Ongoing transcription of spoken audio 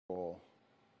Well,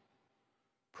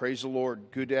 praise the Lord.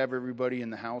 Good to have everybody in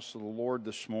the house of the Lord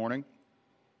this morning.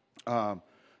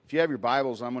 If you have your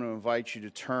Bibles, I'm going to invite you to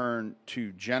turn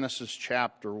to Genesis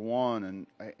chapter 1,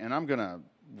 and I'm going to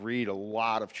read a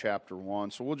lot of chapter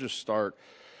 1, so we'll just start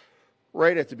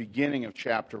right at the beginning of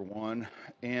chapter 1.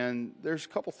 And there's a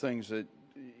couple things that,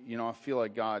 I feel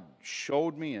like God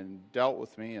showed me and dealt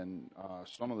with me, and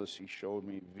some of this He showed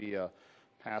me via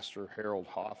Pastor Harold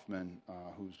Hoffman,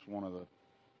 who's one of the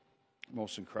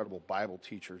most incredible Bible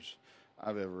teachers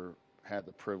I've ever had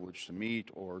the privilege to meet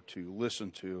or to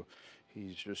listen to.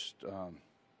 He's just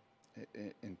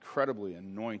incredibly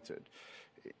anointed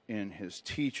in his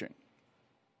teaching.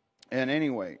 And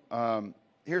anyway,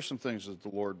 here's some things that the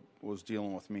Lord was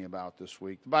dealing with me about this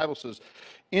week. The Bible says,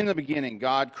 in the beginning,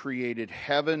 God created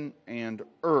heaven and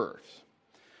earth.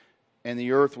 And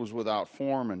the earth was without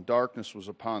form, and darkness was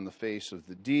upon the face of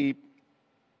the deep.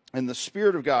 And the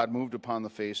Spirit of God moved upon the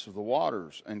face of the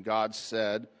waters. And God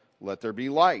said, let there be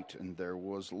light. And there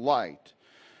was light.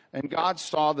 And God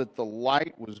saw that the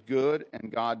light was good,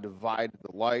 and God divided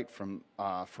the light from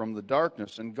the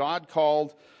darkness. And God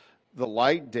called the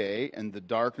light day, and the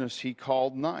darkness He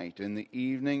called night. And the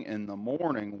evening and the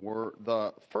morning were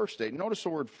the first day. Notice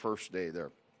the word first day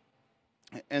there.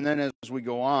 And then as we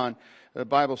go on, the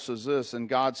Bible says this, and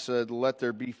God said, let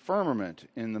there be firmament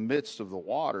in the midst of the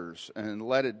waters, and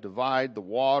let it divide the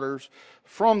waters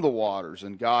from the waters.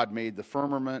 And God made the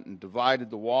firmament and divided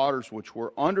the waters which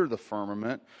were under the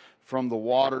firmament from the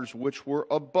waters which were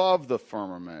above the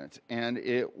firmament. And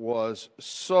it was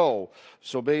so.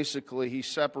 So basically, He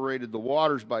separated the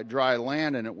waters by dry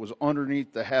land, and it was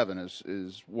underneath the heaven,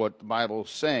 is what the Bible is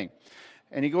saying.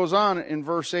 And He goes on in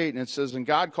verse 8, and it says, and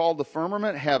God called the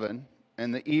firmament heaven,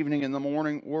 and the evening and the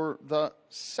morning were the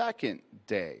second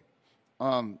day.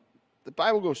 The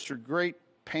Bible goes through great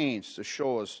pains to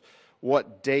show us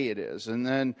what day it is. And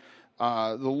then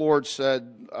the Lord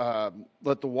said,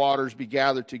 let the waters be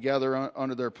gathered together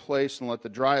under their place, and let the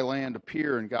dry land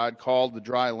appear. And God called the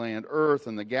dry land earth,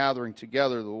 and the gathering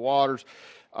together of the waters,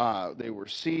 they were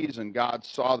seas. And God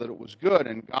saw that it was good.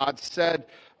 And God said,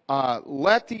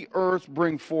 let the earth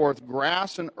bring forth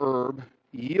grass and herb,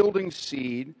 yielding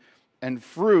seed, and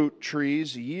fruit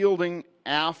trees yielding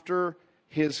after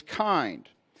his kind,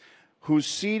 whose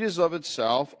seed is of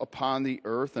itself upon the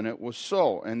earth. And it was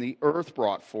so. And the earth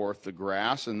brought forth the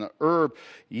grass, and the herb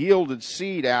yielded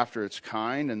seed after its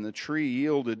kind, and the tree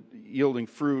yielding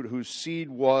fruit, whose seed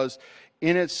was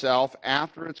in itself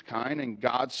after its kind. And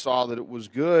God saw that it was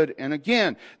good. And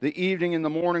again, the evening and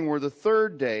the morning were the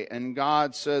third day. And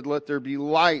God said, let there be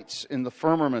lights in the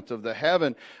firmament of the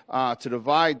heaven to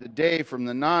divide the day from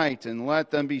the night, and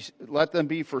let them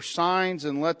be for signs,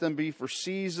 and let them be for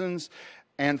seasons,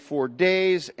 and for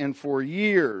days, and for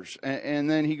years. And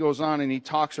then He goes on and He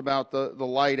talks about the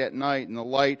light at night, and the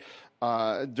light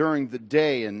during the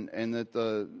day, and that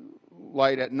the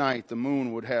light at night, the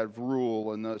moon would have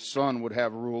rule, and the sun would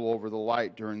have rule over the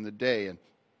light during the day.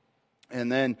 And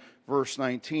then verse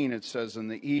 19, it says, in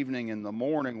the evening and the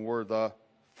morning were the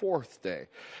fourth day.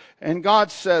 And God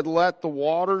said, let the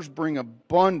waters bring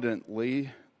abundantly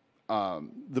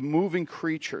the moving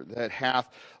creature that hath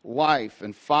life,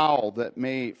 and fowl that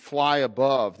may fly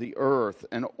above the earth,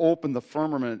 and open the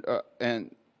firmament,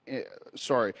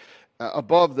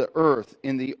 above the earth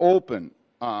in the open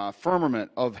firmament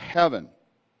of heaven,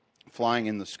 flying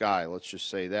in the sky, let's just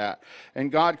say that.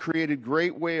 And God created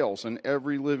great whales and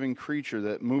every living creature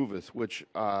that moveth, which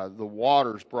the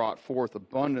waters brought forth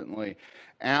abundantly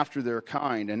after their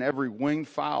kind, and every winged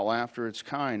fowl after its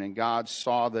kind. And God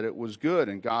saw that it was good,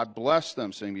 and God blessed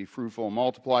them, saying, be fruitful and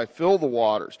multiply, fill the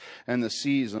waters and the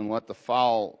seas, and let the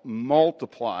fowl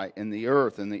multiply in the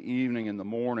earth. And the evening and the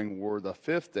morning were the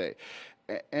fifth day.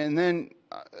 And then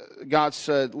God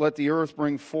said, let the earth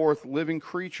bring forth living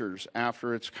creatures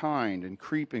after its kind, and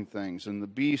creeping things, and the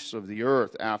beasts of the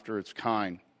earth after its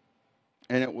kind.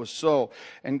 And it was so.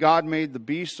 And God made the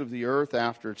beasts of the earth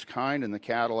after its kind, and the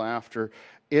cattle after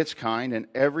its kind, and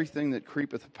everything that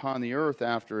creepeth upon the earth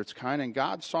after its kind. And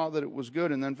God saw that it was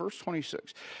good. And then verse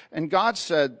 26, and God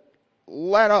said,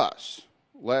 let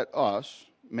us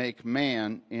make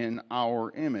man in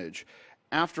our image,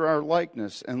 after our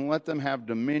likeness, and let them have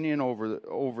dominion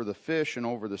over the fish, and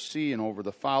over the sea, and over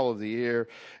the fowl of the air,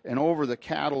 and over the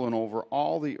cattle, and over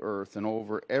all the earth, and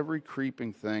over every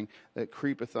creeping thing that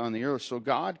creepeth on the earth. So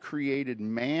God created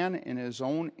man in His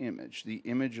own image, the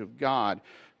image of God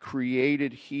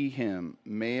created He him,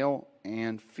 male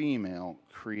and female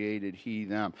created he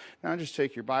them. Now just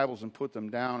take your Bibles and put them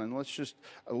down, and let's just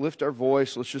lift our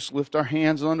voice. Let's just lift our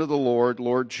hands unto the Lord.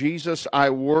 Lord Jesus,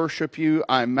 I worship you.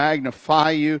 I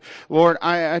magnify you. Lord,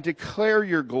 I declare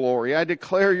your glory. I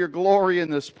declare your glory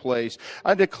in this place.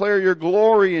 I declare your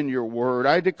glory in your word.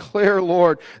 I declare,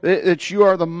 Lord, that you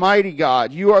are the mighty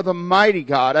God. You are the mighty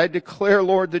God. I declare,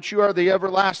 Lord, that you are the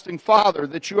everlasting Father,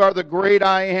 that you are the great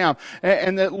I am,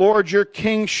 and that, Lord, your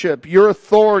kingship, your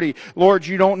authority, Lord,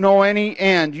 you don't know any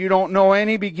end. You don't know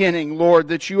any beginning, Lord,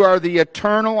 that you are the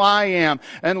eternal I am.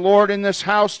 And Lord, in this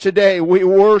house today, we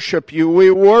worship you.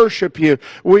 We worship you.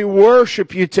 We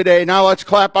worship you today. Now let's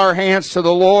clap our hands to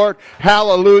the Lord.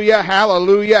 Hallelujah,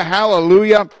 hallelujah,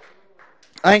 hallelujah.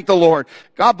 Thank the Lord.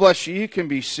 God bless you. You can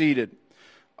be seated.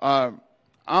 I'm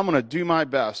going to do my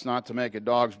best not to make a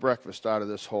dog's breakfast out of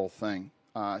this whole thing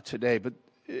today, but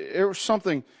there's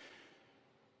something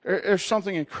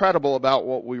incredible about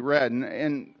what we read,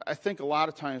 and I think a lot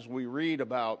of times we read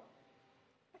about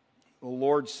the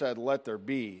Lord said, let there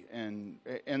be, and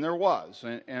there was,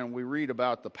 and we read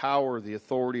about the power, the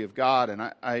authority of God,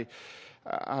 and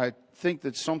I think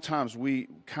that sometimes we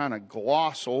kind of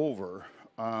gloss over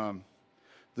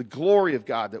the glory of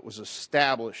God that was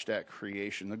established at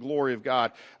creation. The glory of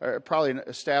God, probably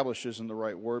established isn't the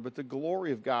right word, but the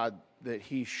glory of God that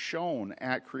He's shown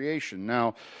at creation.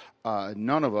 Now,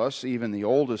 none of us, even the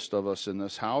oldest of us in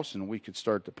this house, and we could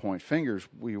start to point fingers,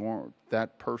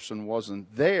 that person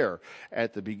wasn't there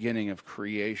at the beginning of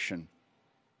creation.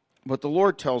 But the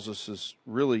Lord tells us this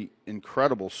really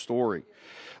incredible story.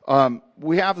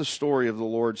 We have the story of the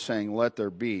Lord saying, let there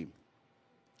be.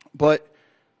 But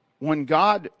when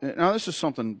God, now this is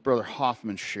something Brother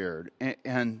Hoffman shared,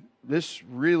 and this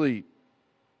really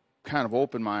kind of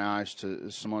opened my eyes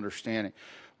to some understanding.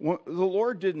 The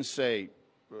Lord didn't say,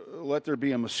 let there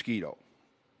be a mosquito.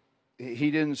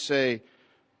 He didn't say,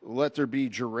 let there be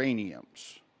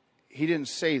geraniums. He didn't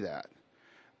say that.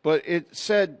 But it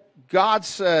said, God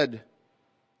said,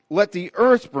 let the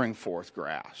earth bring forth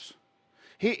grass.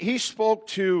 He spoke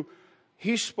to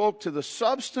the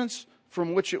substance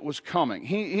from which it was coming.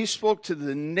 He spoke to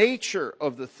the nature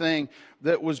of the thing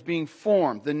that was being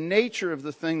formed, the nature of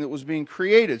the thing that was being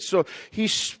created. So he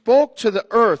spoke to the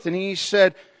earth and he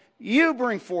said, you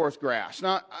bring forth grass.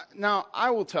 Now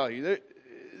I will tell you,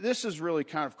 this has really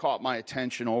kind of caught my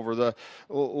attention over the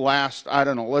last,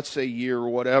 let's say year or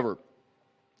whatever,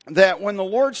 that when the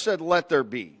Lord said, let there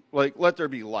be, like let there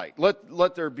be light,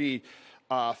 let there be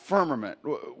firmament,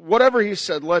 whatever he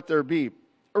said, let there be,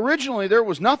 originally there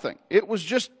was nothing. It was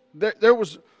just, there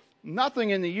was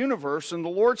nothing in the universe, and the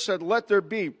Lord said, let there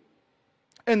be.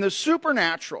 And the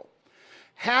supernatural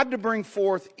had to bring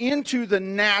forth into the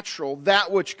natural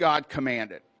that which God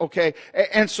commanded. Okay,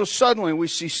 and so suddenly we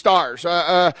see stars.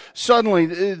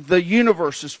 Suddenly the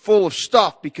universe is full of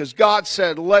stuff because God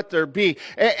said, let there be.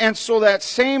 And so that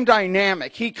same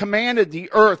dynamic, He commanded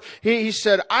the earth. He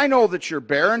said, I know that you're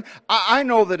barren. I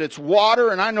know that it's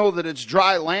water, and I know that it's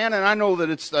dry land, and I know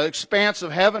that it's the expanse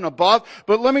of heaven above.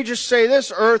 But let me just say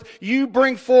this, earth, you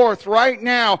bring forth right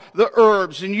now the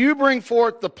herbs, and you bring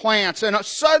forth the plants. And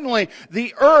suddenly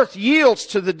the earth yields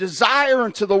to the desire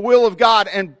and to the will of God,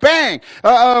 and bang!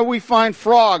 We find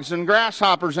frogs and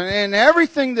grasshoppers and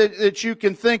everything that you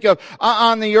can think of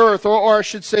on the earth, or I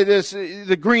should say this,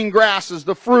 the green grasses,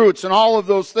 the fruits, and all of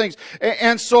those things.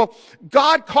 And so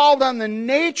God called on the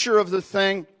nature of the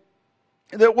thing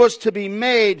that was to be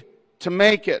made to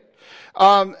make it.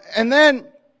 And then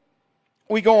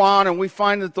we go on and we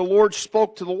find that the Lord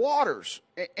spoke to the waters.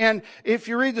 And if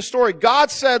you read the story,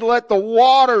 God said, let the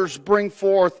waters bring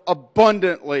forth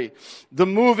abundantly the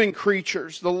moving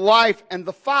creatures, the life, and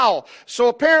the fowl. So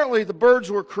apparently the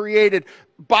birds were created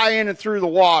by in and through the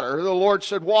water. The Lord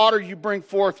said, water, you bring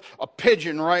forth a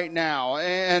pigeon right now.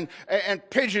 And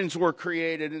pigeons were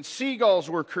created, and seagulls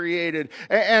were created.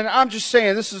 And I'm just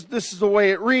saying, this is the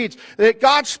way it reads, that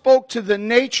God spoke to the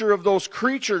nature of those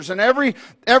creatures, and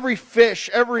every fish,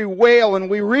 every whale, and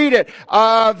we read it,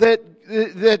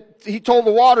 that He told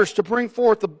the waters to bring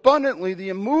forth abundantly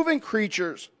the moving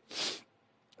creatures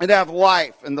and have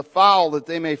life, and the fowl that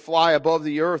they may fly above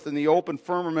the earth in the open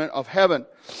firmament of heaven.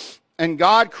 And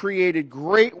God created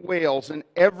great whales and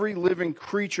every living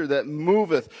creature that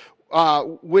moveth,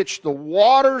 which the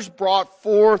waters brought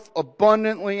forth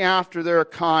abundantly after their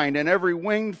kind, and every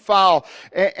winged fowl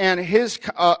and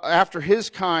after his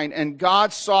kind. And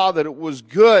God saw that it was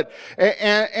good.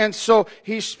 And so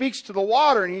He speaks to the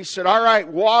water, and He said, all right,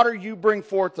 water, you bring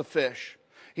forth the fish.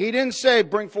 He didn't say,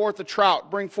 bring forth a trout,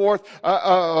 bring forth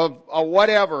a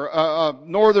whatever, a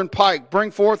northern pike,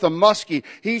 bring forth a muskie.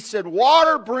 He said,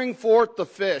 water, bring forth the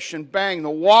fish. And bang, the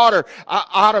water,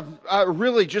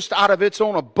 really just out of its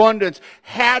own abundance,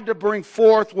 had to bring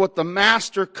forth what the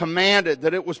Master commanded,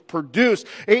 that it was produced.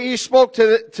 He spoke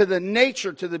to the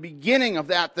nature, to the beginning of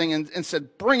that thing, and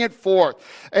said, bring it forth.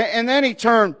 And then he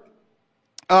turned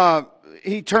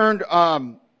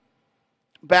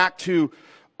back to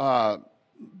the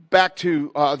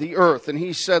earth, and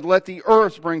he said, let the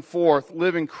earth bring forth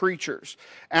living creatures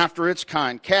after its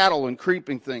kind, cattle and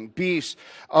creeping thing, beasts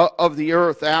of the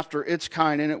earth after its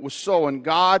kind. And it was so. And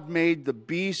God made the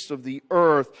beasts of the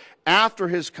earth after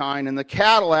his kind, and the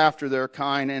cattle after their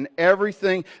kind, and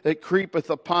everything that creepeth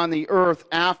upon the earth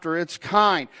after its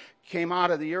kind came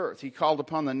out of the earth. He called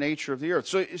upon the nature of the earth.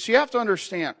 So you have to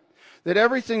understand that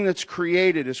everything that's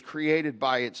created is created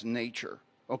by its nature.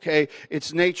 Okay,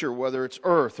 it's nature, whether it's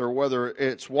earth or whether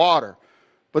it's water.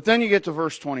 But then you get to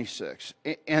verse 26,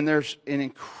 and there's an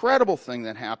incredible thing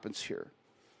that happens here.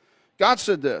 God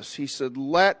said this. He said,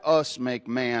 let us make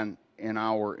man in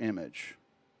our image.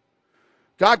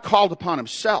 God called upon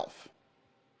himself.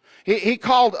 He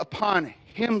called upon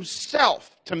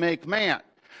himself to make man.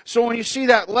 So when you see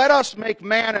that, let us make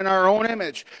man in our own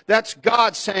image, that's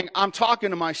God saying, I'm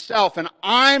talking to myself, and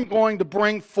I'm going to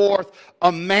bring forth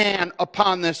a man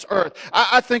upon this earth.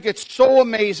 I think it's so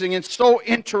amazing and so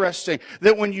interesting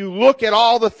that when you look at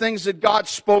all the things that God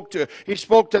spoke to, he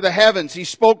spoke to the heavens, he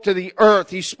spoke to the earth,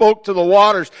 he spoke to the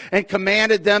waters, and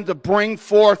commanded them to bring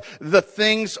forth the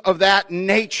things of that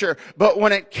nature. But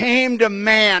when it came to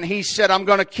man, he said, I'm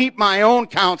going to keep my own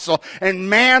counsel, and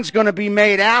man's going to be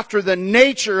made after the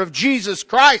nature of Jesus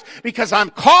Christ, because I'm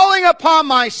calling upon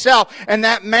myself, and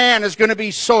that man is going to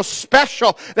be so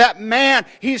special. That man,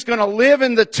 he's going to live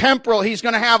in the temporal. He's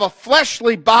going to have a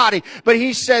fleshly body. But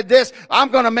he said this, I'm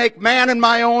going to make man in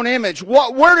my own image.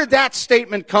 Where did that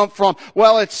statement come from?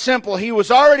 Well, it's simple. He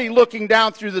was already looking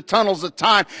down through the tunnels of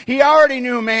time. He already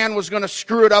knew man was going to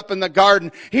screw it up in the garden.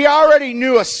 He already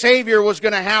knew a Savior was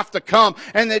going to have to come,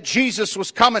 and that Jesus was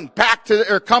coming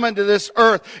to this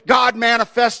earth. God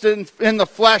manifested in the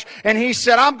flesh, and he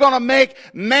said, I'm going to make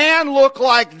man look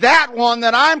like that one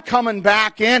that I'm coming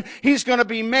back in. He's going to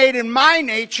be made in my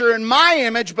nature, in my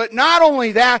image. But not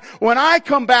only that, when I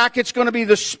come back, it's going to be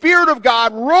the Spirit of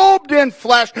God robed in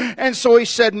flesh. And so he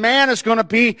said, man is going to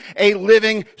be a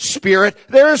living spirit.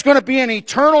 There is going to be an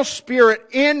eternal spirit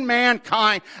in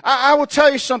mankind. I will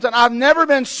tell you something. I've never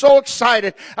been so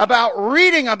excited about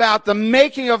reading about the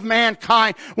making of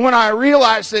mankind when I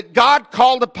realized that God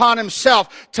called upon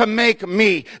himself to make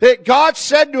me. That God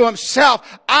said to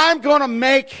himself, I'm going to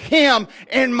make him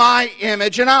in my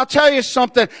image. And I'll tell you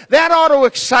something, that ought to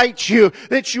excite you,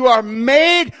 that you are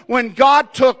made when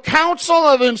God took counsel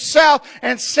of himself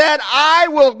and said, I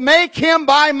will make him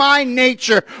by my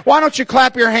nature. Why don't you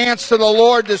clap your hands to the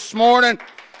Lord this morning?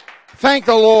 Thank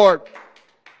the Lord.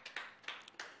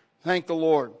 Thank the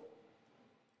Lord.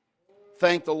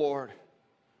 Thank the Lord.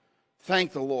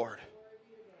 Thank the Lord.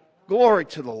 Glory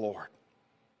to the Lord.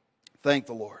 Thank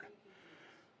the Lord.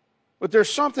 But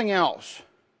there's something else,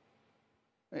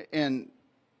 and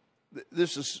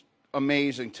this is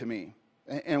amazing to me.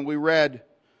 And we read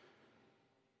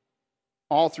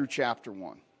all through chapter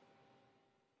 1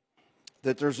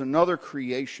 that there's another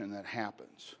creation that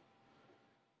happens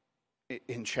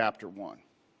in chapter 1.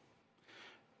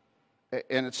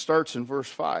 And it starts in verse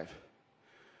 5.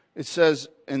 It says,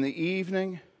 "And the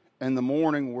evening and the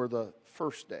morning were the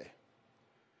first day."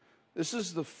 This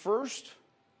is the first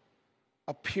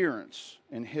appearance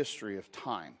in history of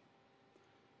time.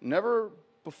 Never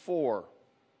before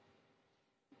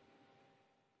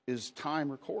is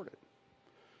time recorded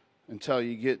until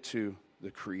you get to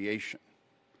the creation.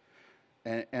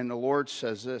 And the Lord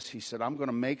says this. He said, I'm going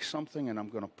to make something, and I'm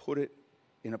going to put it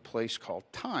in a place called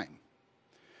time.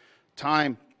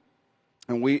 Time,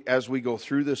 and as we go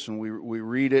through this and we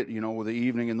read it, the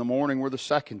evening and the morning were the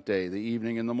second day. The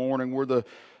evening and the morning were the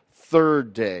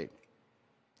third day.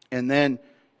 And then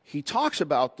he talks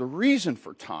about the reason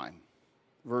for time.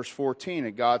 Verse 14,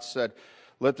 and God said,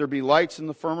 let there be lights in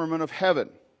the firmament of heaven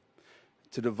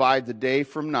to divide the day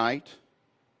from night,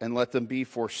 and let them be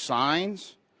for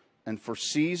signs and for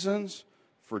seasons,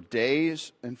 for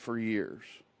days and for years.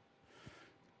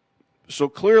 So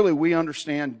clearly we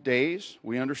understand days,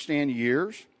 we understand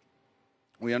years,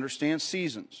 we understand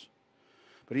seasons.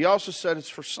 But he also said it's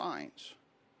for signs.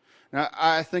 Now,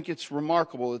 I think it's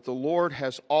remarkable that the Lord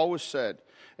has always said,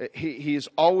 He has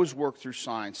always worked through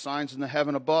signs. Signs in the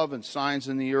heaven above and signs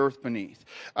in the earth beneath.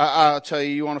 I'll tell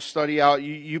you, you want to study out,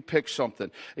 you pick something.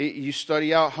 You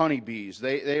study out honeybees.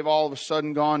 They've all of a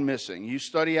sudden gone missing. You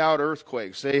study out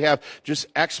earthquakes. They have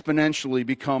just exponentially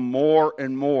become more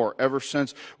and more ever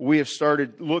since we have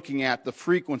started looking at the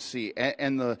frequency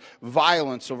and the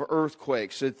violence of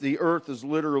earthquakes. That the earth is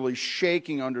literally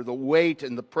shaking under the weight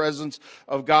and the presence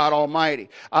of God Almighty.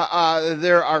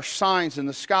 There are signs in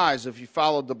the skies. If you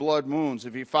followed the blood moons,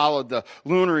 if you followed the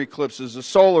lunar eclipses, the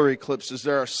solar eclipses,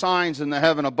 there are signs in the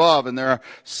heaven above and there are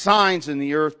signs in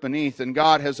the earth beneath. And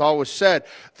God has always said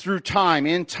through time,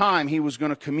 in time, He was going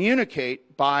to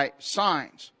communicate by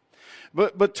signs.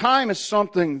 But time is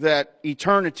something that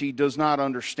eternity does not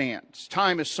understand.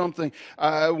 Time is something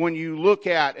when you look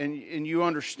at and you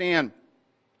understand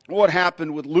what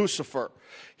happened with Lucifer.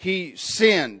 He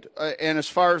sinned, and as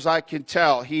far as I can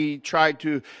tell, he tried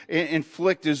to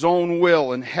inflict his own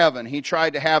will in heaven. He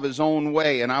tried to have his own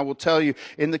way, and I will tell you,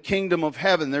 in the kingdom of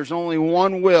heaven, there's only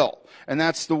one will, and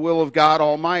that's the will of God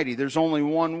Almighty. There's only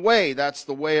one way, that's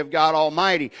the way of God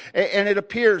Almighty. And it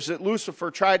appears that Lucifer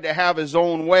tried to have his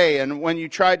own way, and when you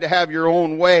tried to have your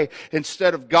own way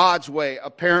instead of God's way,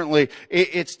 apparently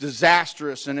it's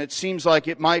disastrous, and it seems like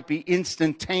it might be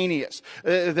instantaneous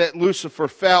that Lucifer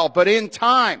fell. But in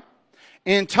time,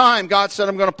 God said,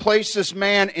 I'm going to place this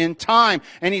man in time,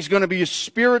 and he's going to be a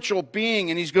spiritual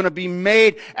being, and he's going to be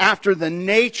made after the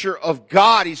nature of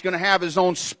God. He's going to have his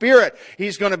own spirit.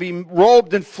 He's going to be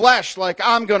robed in flesh like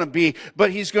I'm going to be,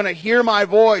 but he's going to hear my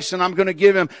voice, and I'm going to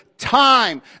give him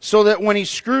time so that when he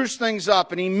screws things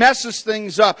up and he messes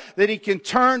things up, that he can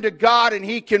turn to God and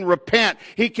he can repent.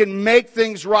 He can make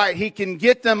things right. He can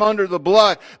get them under the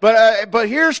blood. But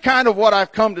here's kind of what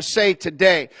I've come to say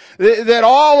today. That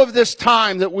all of this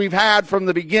time that we've had from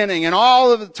the beginning and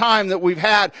all of the time that we've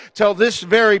had till this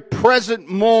very present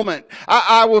moment,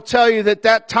 I will tell you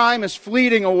that time is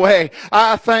fleeting away.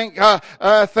 I thank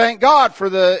God for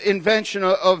the invention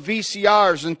of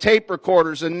VCRs and tape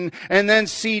recorders and then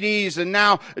CDs and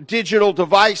now digital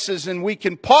devices, and we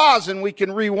can pause and we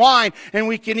can rewind and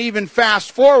we can even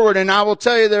fast forward. And I will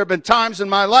tell you, there have been times in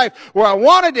my life where I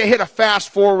wanted to hit a fast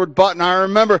forward button. I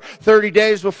remember 30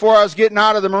 days before I was getting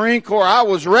out of the Marine Corps, I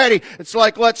was ready. It's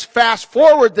like, let's fast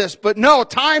forward this. But no,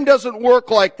 time doesn't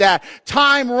work like that.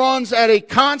 Time runs at a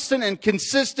constant and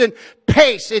consistent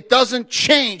pace. It doesn't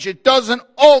change. It doesn't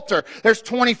alter. There's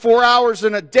 24 hours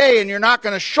in a day, and you're not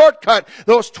going to shortcut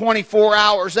those 24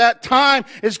 hours. That time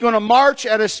is going to march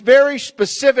at a very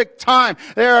specific time.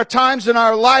 There are times in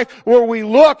our life where we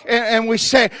look and we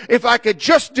say, if I could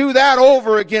just do that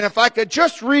over again, if I could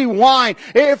just rewind,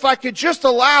 if I could just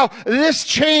allow this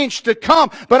change to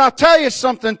come. But I'll tell you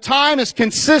something, time is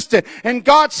consistent. And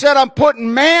God said, I'm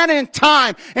putting man in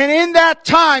time. And in that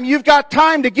time, you've got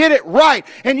time to get it right.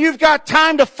 And you've got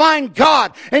time to find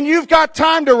God, and you've got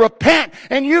time to repent,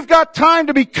 and you've got time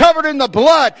to be covered in the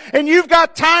blood, and you've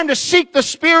got time to seek the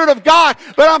Spirit of God.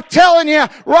 But I'm telling you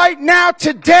right now,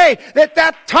 today,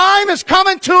 that time is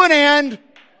coming to an end.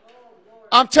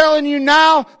 I'm telling you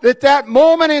now that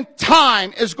moment in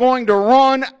time is going to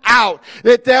run out.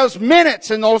 That those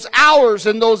minutes and those hours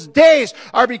and those days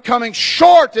are becoming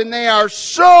short, and they are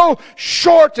so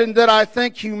shortened that I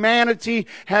think humanity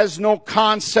has no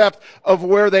concept of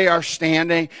where they are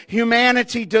standing.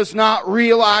 Humanity does not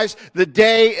realize the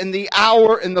day and the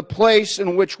hour and the place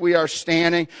in which we are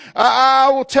standing. I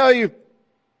will tell you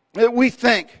that we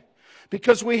think,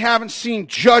 because we haven't seen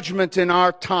judgment in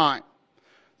our time,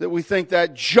 that we think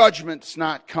that judgment's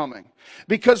not coming.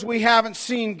 Because we haven't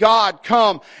seen God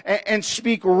come and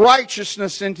speak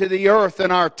righteousness into the earth in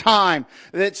our time,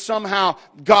 that somehow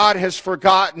God has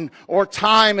forgotten or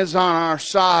time is on our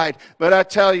side. But I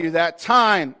tell you, that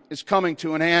time is coming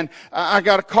to an end. I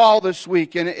got a call this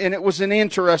week, and it was an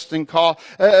interesting call.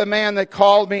 A man that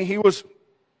called me,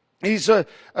 he's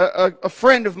a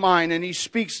friend of mine, and he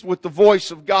speaks with the voice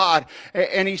of God.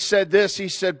 And he said this, he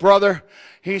said, brother,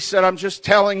 he said, I'm just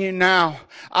telling you now,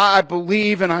 I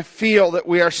believe and I feel that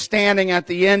we are standing at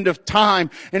the end of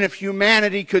time. And if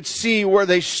humanity could see where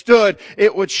they stood,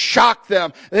 it would shock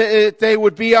them. They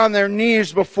would be on their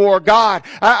knees before God.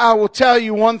 I will tell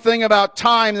you one thing about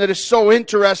time that is so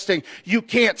interesting. You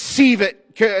can't see it.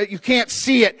 You can't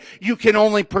see it. You can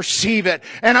only perceive it.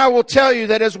 And I will tell you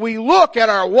that as we look at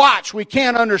our watch, we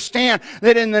can't understand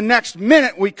that in the next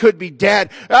minute we could be dead.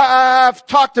 I've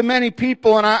talked to many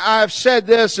people, and I've said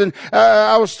this, and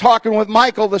I was talking with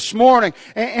Michael this morning,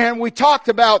 and we talked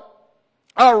about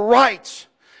our rights.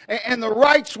 And the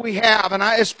rights we have, and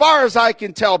as far as I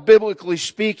can tell, biblically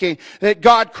speaking, that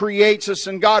God creates us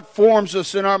and God forms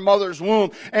us in our mother's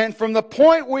womb. And from the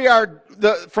point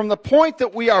from the point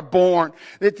that we are born,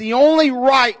 that the only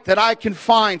right that I can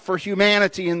find for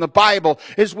humanity in the Bible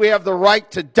is we have the right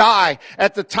to die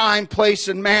at the time, place,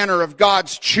 and manner of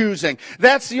God's choosing.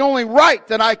 That's the only right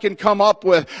that I can come up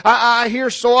with. I hear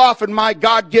so often my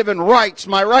God-given rights,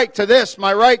 my right to this,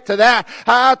 my right to that.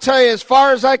 I'll tell you, as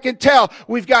far as I can tell,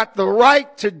 we've got the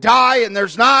right to die, and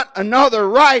there's not another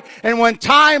right. And when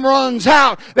time runs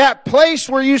out, that place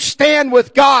where you stand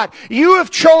with God, you have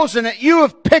chosen it, you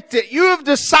have picked it, you have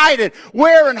decided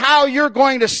where and how you're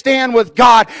going to stand with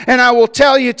God. And I will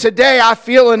tell you today, I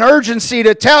feel an urgency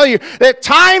to tell you that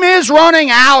time is running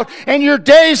out and your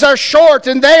days are short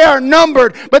and they are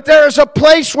numbered, but there is a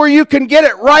place where you can get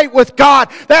it right with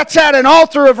God. That's at an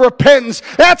altar of repentance.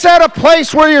 That's at a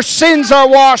place where your sins are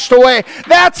washed away.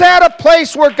 That's at a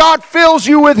place where God fills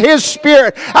you with His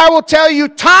Spirit. I will tell you,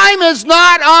 time is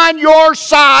not on your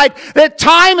side, that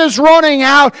time is running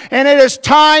out, and it is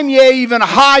time, yea, even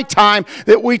high time,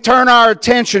 that we turn our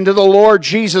attention to the Lord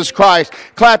Jesus Christ.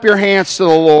 Clap your hands to the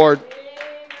Lord.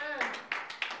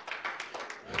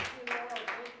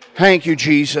 Thank you,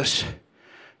 Jesus.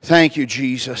 Thank you,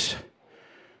 Jesus.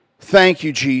 Thank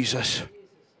you, Jesus.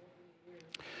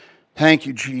 Thank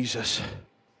you, Jesus.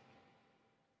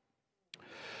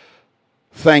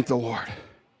 Thank the Lord.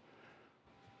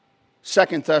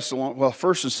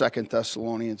 First and Second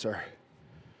Thessalonians are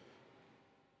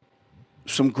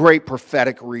some great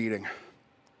prophetic reading.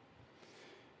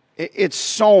 It's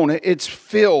sown, it's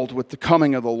filled with the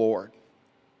coming of the Lord.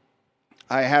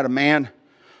 I had a man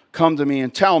come to me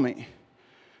and tell me,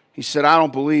 he said, I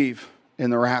don't believe in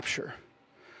the rapture.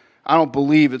 I don't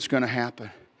believe it's going to happen.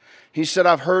 He said,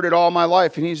 I've heard it all my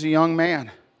life, and he's a young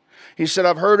man. He said,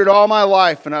 I've heard it all my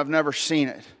life, and I've never seen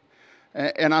it.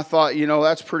 And I thought,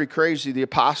 that's pretty crazy. The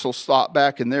apostles thought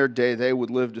back in their day they would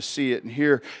live to see it. And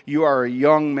here you are a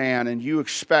young man and you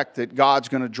expect that God's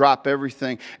going to drop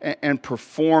everything and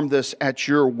perform this at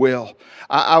your will.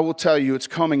 I will tell you, it's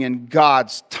coming in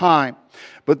God's time.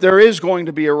 But there is going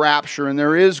to be a rapture, and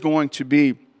there is going to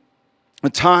be a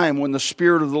time when the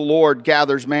Spirit of the Lord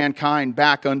gathers mankind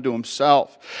back unto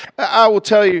Himself. I will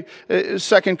tell you, 2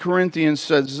 Corinthians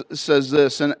says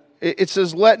this, and it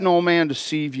says, let no man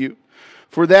deceive you.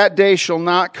 For that day shall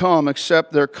not come,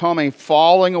 except there come a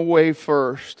falling away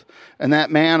first, and that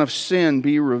man of sin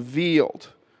be revealed,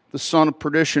 the son of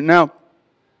perdition. Now,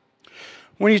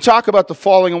 when you talk about the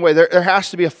falling away, there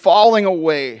has to be a falling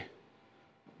away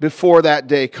before that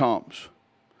day comes.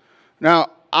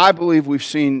 Now, I believe we've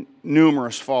seen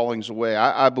numerous fallings away.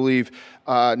 I believe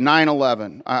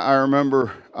 9/11. I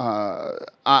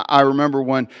remember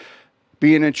when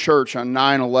being in church on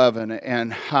 9/11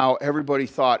 and how everybody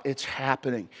thought it's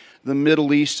happening. The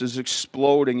Middle East is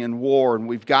exploding in war and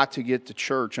we've got to get to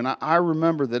church. And I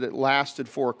remember that it lasted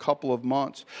for a couple of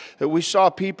months. That we saw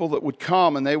people that would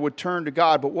come and they would turn to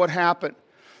God. But what happened?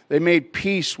 They made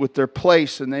peace with their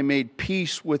place and they made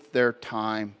peace with their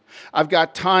time. I've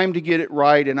got time to get it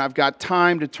right and I've got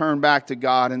time to turn back to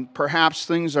God. And perhaps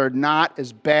things are not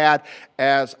as bad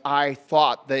as I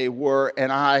thought they were,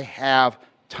 and I have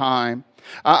time.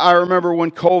 I remember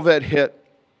when COVID hit,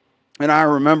 and I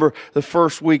remember the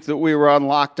first week that we were on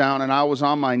lockdown, and I was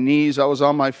on my knees, I was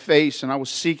on my face, and I was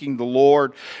seeking the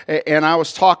Lord, and I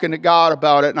was talking to God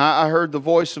about it, and I heard the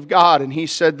voice of God, and He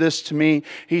said this to me.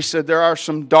 He said, there are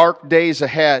some dark days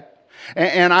ahead.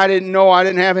 And I didn't know, I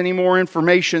didn't have any more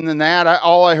information than that.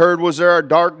 All I heard was there are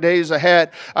dark days ahead.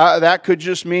 That could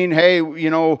just mean, hey,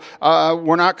 we're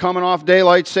not coming off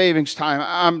daylight savings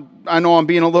time. I know I'm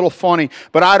being a little funny,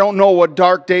 but I don't know what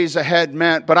dark days ahead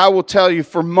meant. But I will tell you,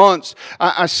 for months,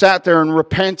 I sat there and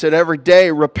repented every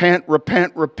day. Repent,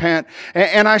 repent, repent.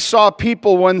 And I saw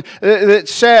people that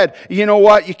said, you know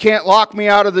what, you can't lock me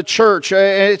out of the church.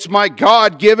 It's my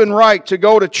God-given right to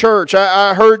go to church.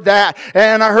 I heard that.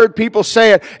 And I heard people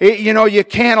say it, you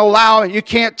can't allow it. You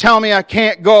can't tell me I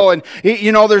can't go. And,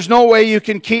 there's no way you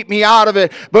can keep me out of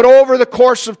it. But over the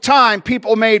course of time,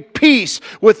 people made peace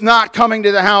with not coming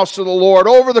to the house of the Lord.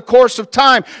 Over the course of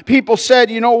time, people said,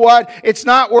 you know what? It's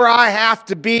not where I have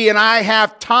to be, and I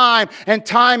have time, and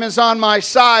time is on my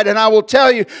side. And I will tell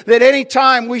you that any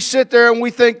time we sit there and we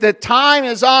think that time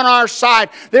is on our side,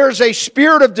 there's a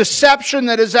spirit of deception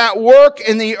that is at work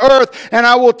in the earth. And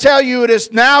I will tell you, it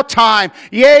is now time,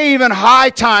 yea, even high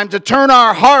time, to turn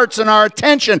our hearts and our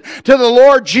attention to the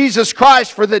Lord Jesus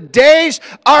Christ. For the days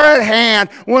are at hand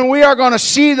when we are going to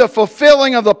see the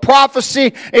fulfilling of the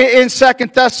prophecy in 2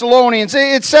 Thessalonians.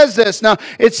 It says this. Now,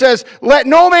 it says, let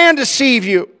no man deceive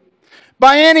you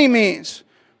by any means,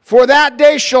 for that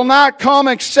day shall not come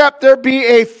except there be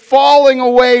a falling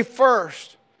away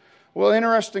first. Well,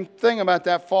 interesting thing about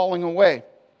that falling away.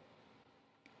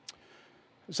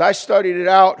 As I studied it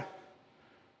out,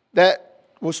 that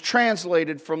was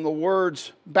translated from the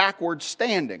words backward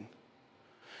standing.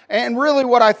 And really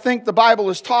what I think the Bible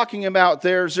is talking about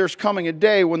there is there's coming a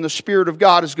day when the Spirit of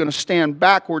God is going to stand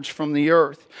backwards from the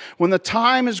earth. When the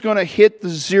time is going to hit the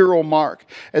zero mark.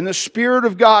 And the Spirit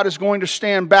of God is going to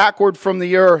stand backward from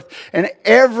the earth. And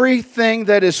everything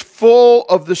that is full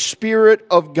of the Spirit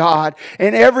of God,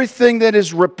 and everything that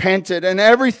is repented, and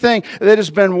everything that has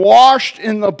been washed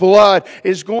in the blood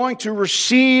is going to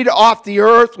recede off the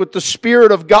earth with the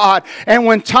Spirit of God. And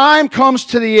when time comes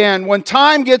to the end, when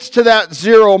time gets to that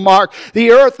zero mark,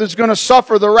 the earth is going to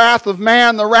suffer the wrath of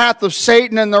man, the wrath of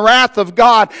Satan, and the wrath of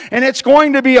God. And it's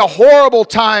going to be a horrible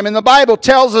time. And the Bible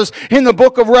tells us in the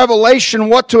book of Revelation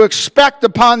what to expect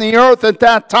upon the earth at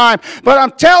that time. But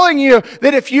I'm telling you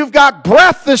that if you've got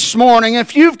breath this morning,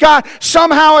 if you've got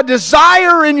somehow a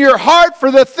desire in your heart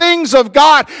for the things of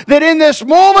God, that in this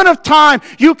moment of time,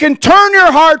 you can turn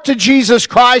your heart to Jesus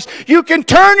Christ. You can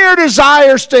turn your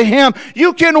desires to Him.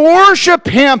 You can worship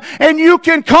Him. And you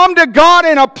can come to God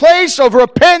in a place of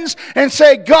repentance and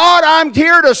say, God, I'm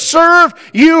here to serve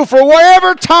you for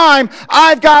whatever time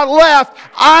I've got left.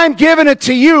 I'm giving it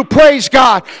to you. Praise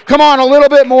God. Come on, a little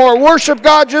bit more. Worship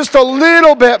God just a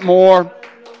little bit more.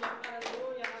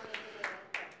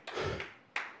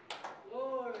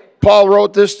 Paul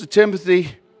wrote this to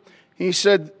Timothy. He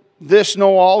said, this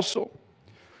know also,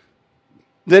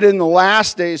 that in the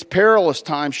last days perilous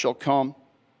times shall come.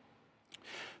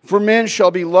 For men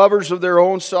shall be lovers of their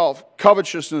own self,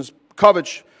 covetous,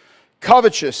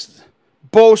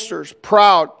 boasters,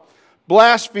 proud,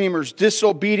 blasphemers,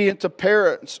 disobedient to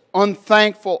parents,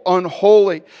 unthankful,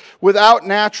 unholy, without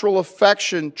natural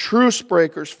affection, truce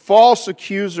breakers, false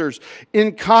accusers,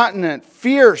 incontinent,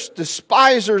 fierce,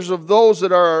 despisers of those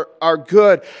that are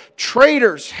good,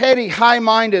 traitors, heady,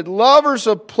 high-minded, lovers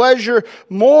of pleasure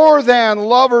more than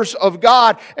lovers of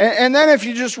God. And then if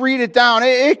you just read it down,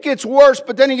 it gets worse.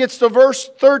 But then he gets to verse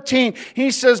 13.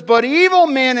 He says, but evil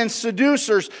men and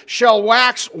seducers shall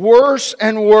wax worse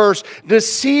and worse,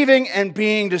 deceiving and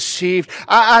being deceived.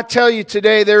 I tell you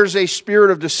today, there's a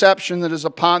spirit of deception that is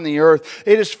upon the earth.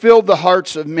 It has filled the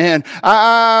hearts of men.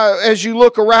 As you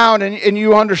look around and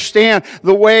you understand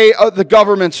the way the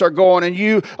governments are going, and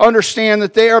you understand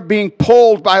that they are being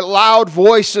pulled by loud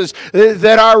voices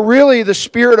that are really the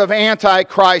spirit of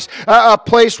Antichrist, a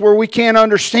place where we can't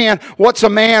understand what's a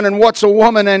man and what's a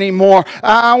woman anymore.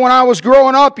 When I was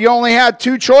growing up, you only had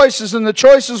two choices, and the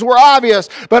choices were obvious.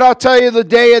 But I'll tell you, the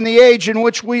day and the age in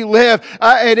which we live,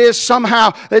 it is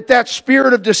somehow that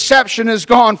spirit of deception has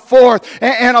gone forth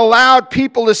and allowed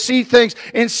people to see things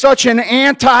in such an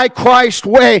Antichrist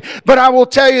way. But I will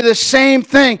tell you, the same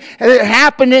thing that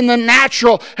happened in the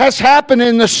natural has happened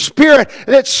in the spirit,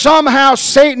 that somehow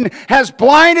Satan has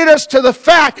blinded us to the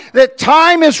fact that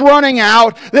time is running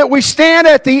out, that we stand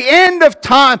at the end of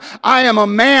time. I am a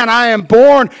man, I am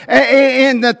born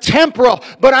in the temporal,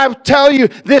 but I tell you,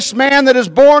 this man that is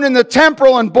born in the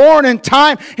temporal and born in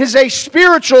time is a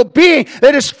spiritual being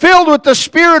that is filled with the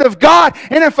Spirit of God.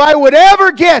 And if I would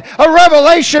ever get a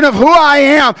revelation of who I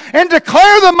am and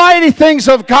declare the mighty things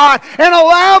of God and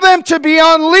allow them to be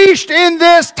unleashed in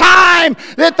this time,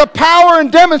 that the power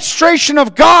and demonstration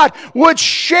of God would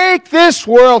shake this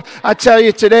world. I tell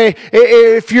you today,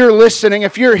 if you're listening,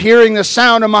 if you're hearing the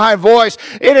sound of my voice,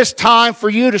 it is time for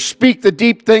you to speak the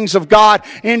deep things of God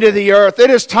into the earth. It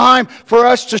is time for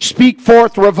us to speak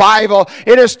forth revival.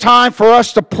 It is time for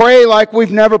us to pray like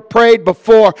we've never prayed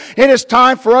before. It is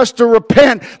time for us to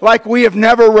repent like we have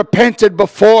never repented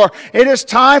before. It is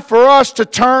time for us to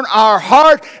turn our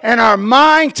heart and our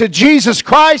mind to Jesus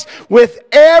Christ with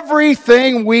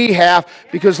everything we have.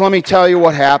 Because let me tell you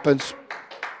what happens.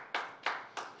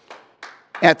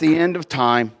 At the end of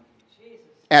time,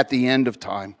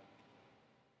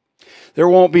 there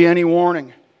won't be any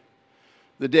warning.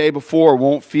 The day before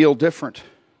won't feel different.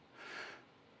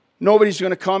 Nobody's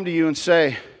going to come to you and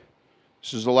say,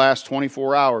 this is the last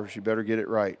 24 hours, you better get it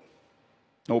right.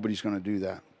 Nobody's going to do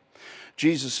that.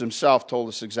 Jesus himself told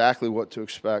us exactly what to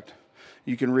expect.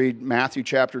 You can read Matthew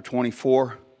chapter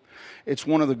 24. It's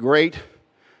one of the great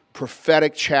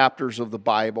prophetic chapters of the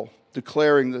Bible,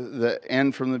 declaring the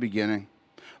end from the beginning,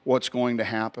 what's going to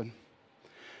happen.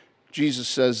 Jesus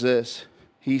says this.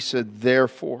 He said,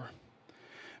 therefore,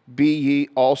 be ye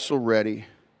also ready,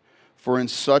 for in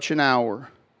such an hour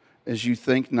as you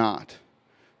think not,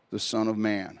 the Son of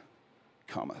Man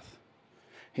cometh.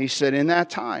 He said, in that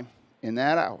time, in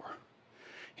that hour,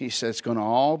 he said, it's going to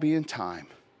all be in time.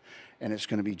 And it's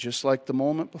going to be just like the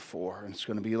moment before. And it's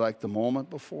going to be like the moment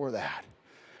before that.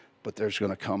 But there's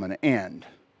going to come an end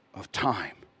of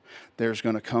time. There's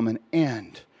going to come an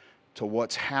end to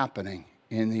what's happening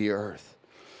in the earth.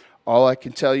 All I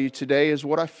can tell you today is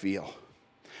what I feel.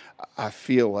 I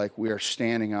feel like we are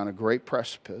standing on a great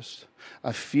precipice.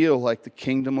 I feel like the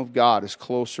kingdom of God is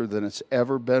closer than it's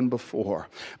ever been before.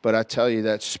 But I tell you,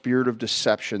 that spirit of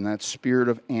deception, that spirit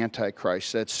of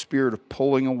Antichrist, that spirit of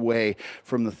pulling away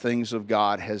from the things of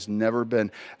God has never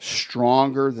been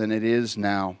stronger than it is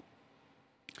now.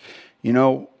 You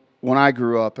know, when I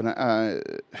grew up, and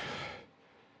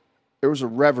there was a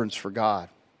reverence for God.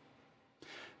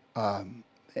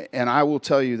 And I will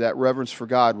tell you that reverence for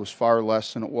God was far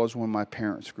less than it was when my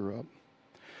parents grew up.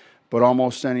 But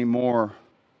almost anymore,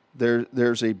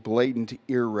 there's a blatant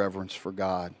irreverence for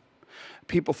God.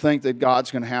 People think that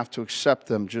God's going to have to accept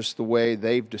them just the way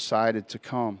they've decided to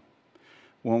come.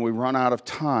 When we run out of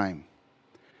time,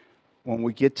 when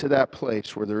we get to that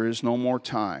place where there is no more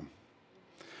time,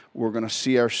 we're going to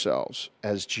see ourselves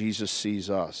as Jesus sees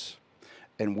us.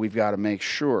 And we've got to make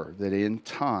sure that in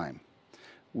time,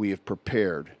 we have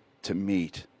prepared to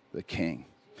meet the King.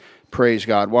 Praise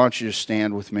God. Why don't you just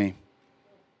stand with me?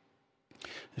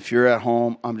 If you're at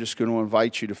home, I'm just going to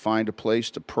invite you to find a place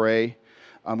to pray.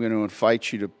 I'm going to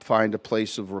invite you to find a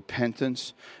place of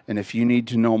repentance. And if you need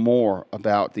to know more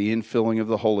about the infilling of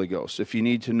the Holy Ghost, if you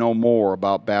need to know more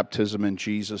about baptism in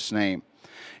Jesus' name,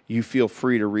 you feel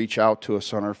free to reach out to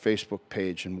us on our Facebook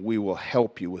page, and we will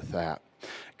help you with that.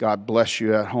 God bless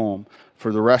you at home.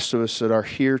 For the rest of us that are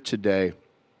here today,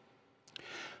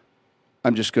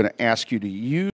 I'm just going to ask you to use